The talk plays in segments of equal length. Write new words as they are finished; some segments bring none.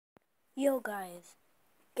Yo guys,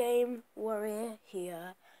 Game Warrior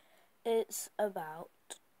here. It's about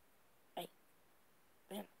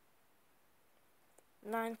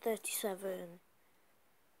 9:37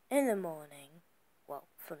 in the morning. Well,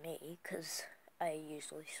 for me, because I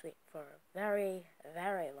usually sleep for a very,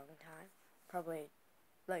 very long time. Probably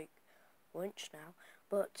like lunch now.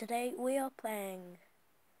 But today we are playing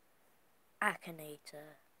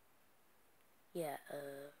Akinator. Yeah,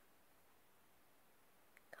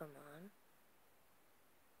 come on.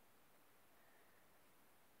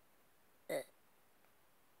 Okay.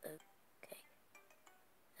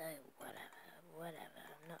 Whatever.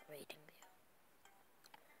 I'm not reading you.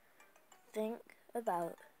 Think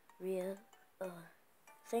about real.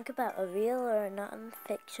 Think about a real or a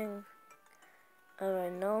non-fiction or a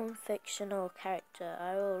non-fictional character.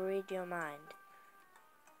 I will read your mind.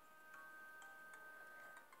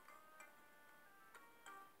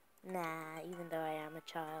 Nah, even though I am a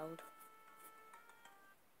child.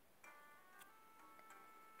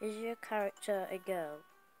 Is your character a girl?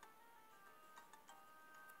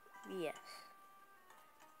 Yes.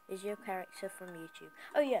 Is your character from YouTube?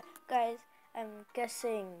 Oh yeah, guys, I'm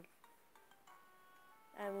guessing.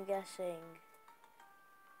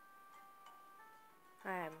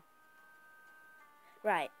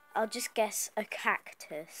 Right, I'll just guess a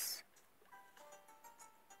cactus.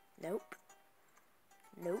 Nope.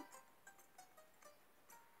 No.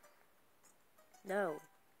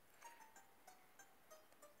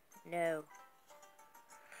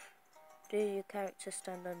 Does your character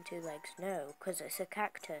stand on two legs? No, because it's a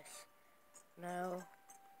cactus. No.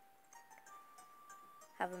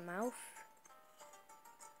 Have a mouth?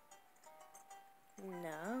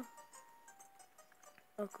 No.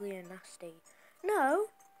 Ugly and nasty? No.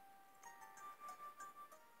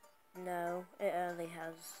 No, it only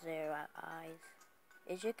has 0 eyes.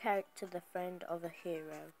 Is your character the friend of a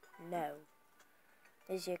hero? No.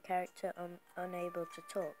 Is your character unable to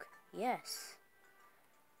talk? Yes.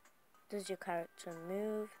 Does your character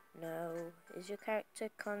move? No. Is your character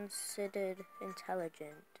considered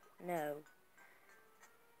intelligent? No.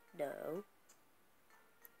 No.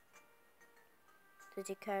 Does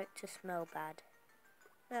your character smell bad?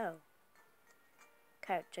 No.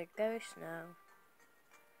 Character ghost? No.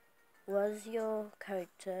 Was your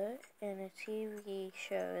character in a TV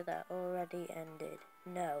show that already ended?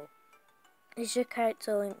 No. Is your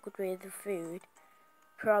character linked with food?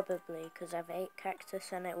 Probably, because I've ate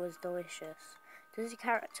cactus and it was delicious. Does your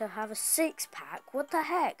character have a 6-pack? What the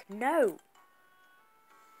heck? No!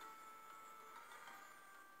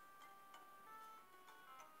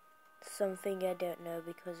 Something I don't know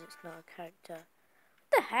because it's not a character.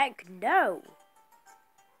 What the heck? No!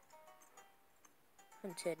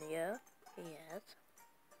 Continue. Yes.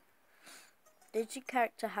 Did your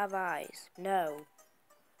character have eyes? No.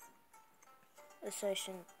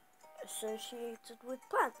 Associated with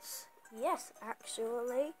plants? Yes,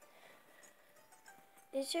 actually.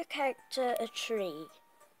 Is your character a tree?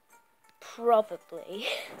 Probably.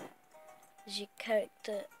 Is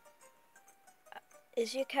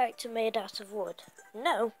your character made out of wood?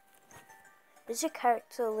 No. Is your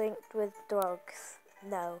character linked with dogs?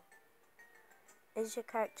 No. Is your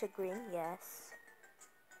character green? Yes.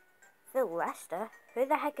 Phil Lester? Who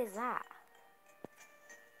the heck is that?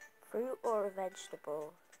 Fruit or a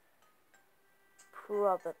vegetable?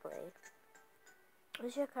 Probably.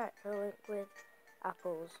 Is your character linked with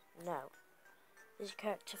apples? No. Is your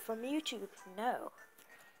character from YouTube? No.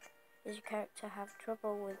 Does your character have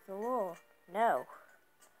trouble with the law? No.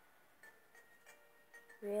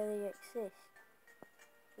 Really exist?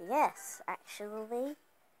 Yes, actually.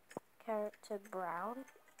 Character brown?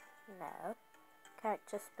 No.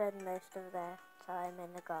 Character spend most of their time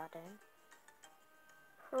in the garden?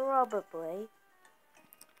 Probably.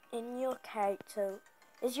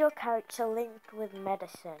 Is your character linked with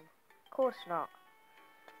medicine? Of course not.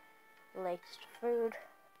 Related to food?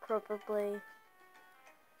 Probably.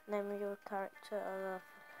 Name your character of a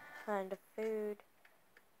kind of food?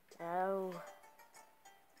 No.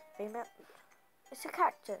 Female? It's a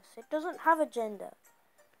cactus. It doesn't have a gender.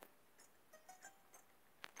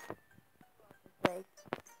 Wait.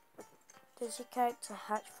 Does your character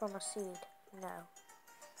hatch from a seed? No.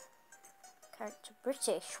 Character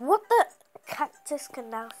British? What the? Cactus can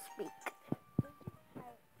now speak.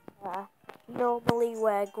 Normally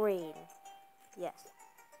wear green. Yes.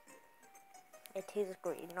 It is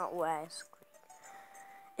green, not wears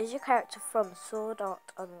green. Is your character from Sword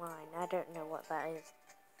Art Online? I don't know what that is.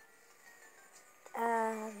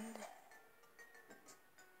 And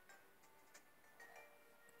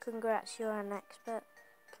congrats, you're an expert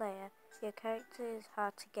player. Your character is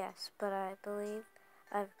hard to guess, but I believe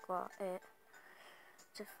I've got it.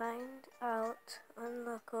 To find out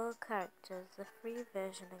unlock all characters, the free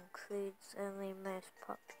version includes only most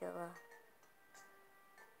popular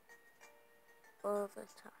all the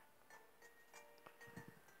time.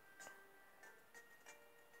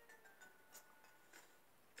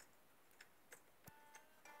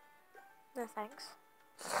 No thanks.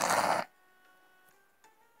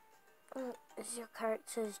 Is your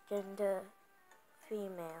character's gender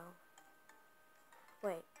female?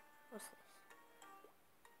 Wait, what's this?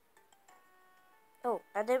 Oh,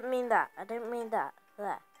 I didn't mean that.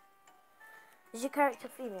 There. Is your character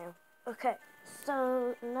female? Okay,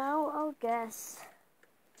 so now I'll guess.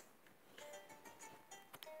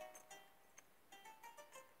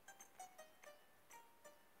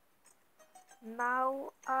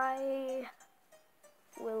 Now I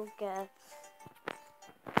will guess.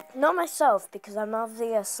 Not myself, because I'm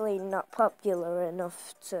obviously not popular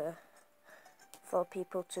enough for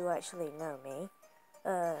people to actually know me.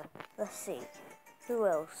 Let's see. Who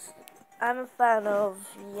else? I'm a fan of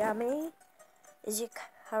Yummy. Is your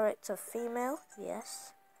character female?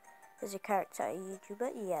 Yes. Is your character a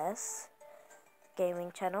YouTuber? Yes.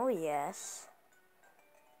 Gaming channel? Yes.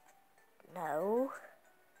 No.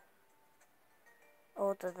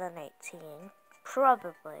 Older than 18?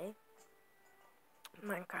 Probably.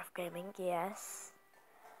 Minecraft gaming? Yes.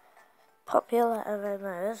 Popular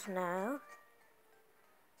MMOs? No.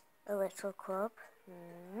 A little club?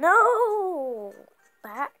 No!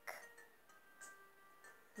 Back?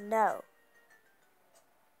 No.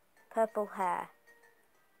 Purple hair?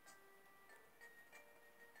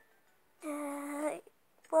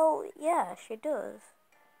 Well, yeah, she does.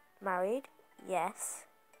 Married? Yes.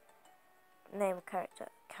 Name a character.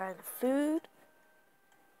 Kind of food?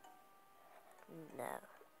 No.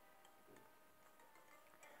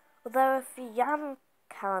 Although if yam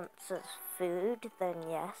counts as food, then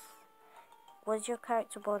yes. Was your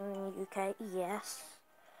character born in the UK? Yes.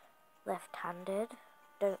 Left-handed?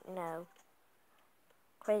 Don't know.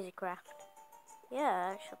 Crazy craft?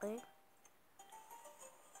 Yeah, actually.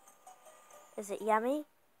 Is it yummy?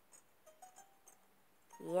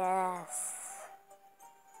 Yes.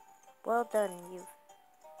 Well done, you've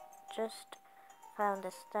just found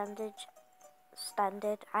a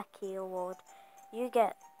standard Aki award. You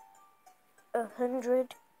get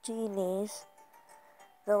 100 genies.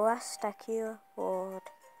 The last Aki award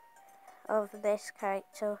of this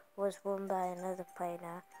character was won by another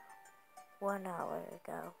player 1 hour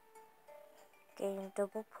ago. Gain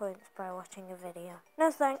double points by watching a video.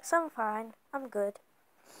 No thanks, I'm fine. I'm good.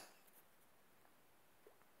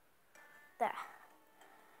 There.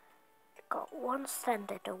 Got 1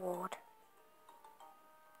 standard award.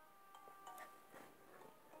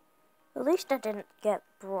 At least I didn't get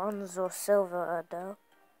bronze or silver though.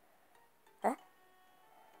 Huh?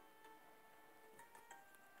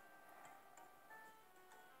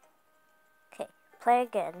 Okay, play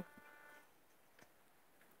again.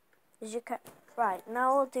 Is your right,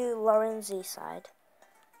 now I'll do Lauren Z side.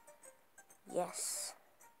 Yes.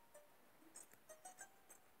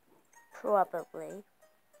 Probably.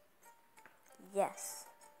 Yes.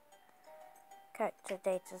 Character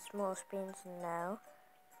data small screens? No.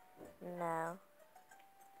 No.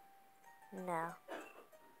 No.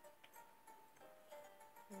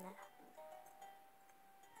 No.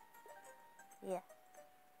 Yeah.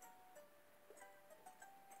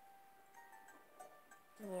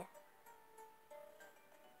 Yeah.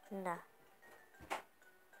 No.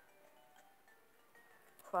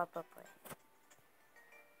 Probably.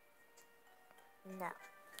 No.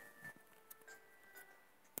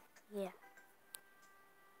 Yeah.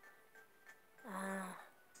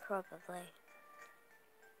 Probably.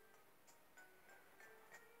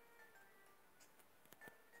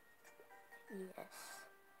 Yes.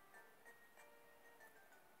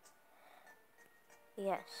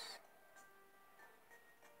 Yes.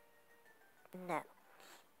 No.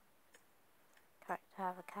 Character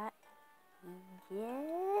have a cat?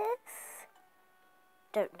 Yes.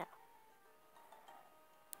 Don't know.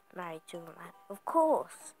 Married to a man? Of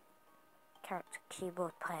course. Character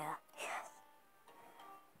keyboard player? Yes.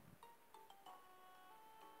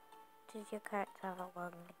 Does your character have a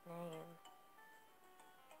long name?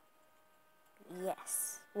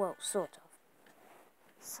 Yes. Well, sort of.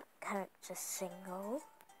 Character single?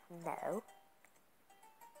 No.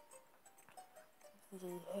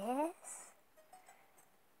 Yes.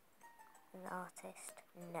 An artist?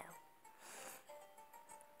 No.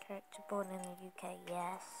 Character born in the UK?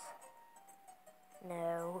 Yes.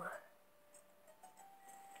 No.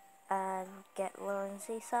 And get Lauren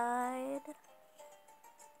Seaside?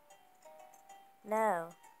 No.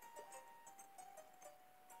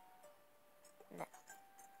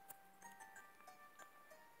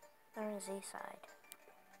 Lizzie side.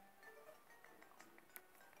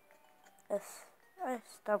 If I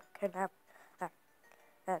stop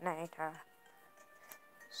Akinator,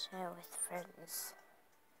 share with friends.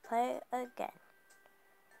 Play again.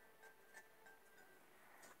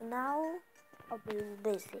 Now I'll be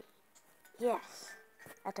Lizzie. Yes.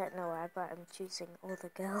 I don't know why, but I'm choosing all the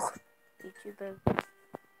girl YouTubers.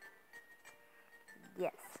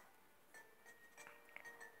 Yes.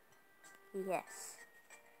 Yes.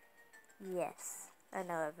 Yes. I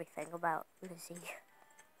know everything about Lizzie.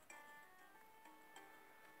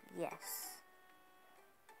 Yes.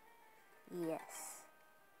 Yes.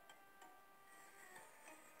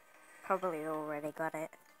 Probably already got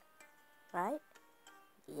it. Right?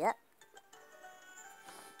 Yep.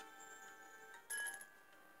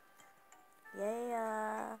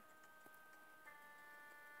 Yeah.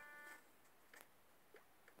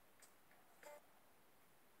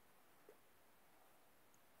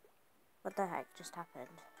 What the heck just happened?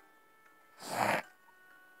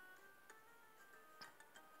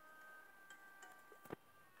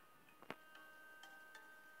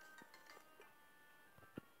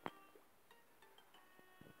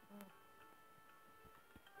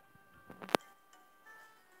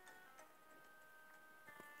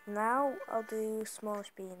 Now I'll do small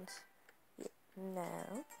beans. No.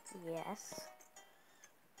 Yes.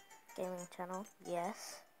 Gaming channel.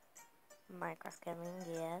 Yes. Minecraft gaming.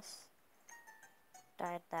 Yes.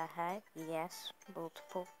 Died the hack. Yes.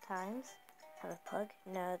 Multiple times. Have a pug.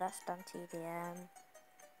 No, that's done TDM.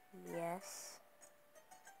 Yes.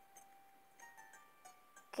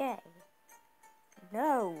 Gay.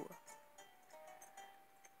 No.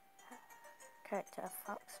 Character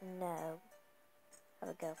Fox. No. Have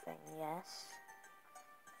a girlfriend. Yes.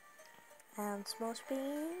 And small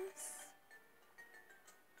beans.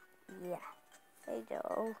 Yeah. Hey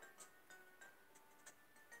Joel.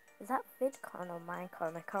 Is that VidCon or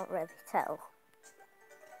Minecon? I can't really tell.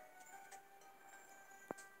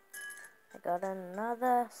 I got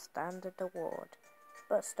another standard award.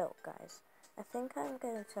 But still, guys, I think I'm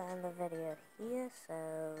going to end the video here, so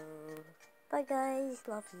bye guys,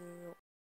 love you.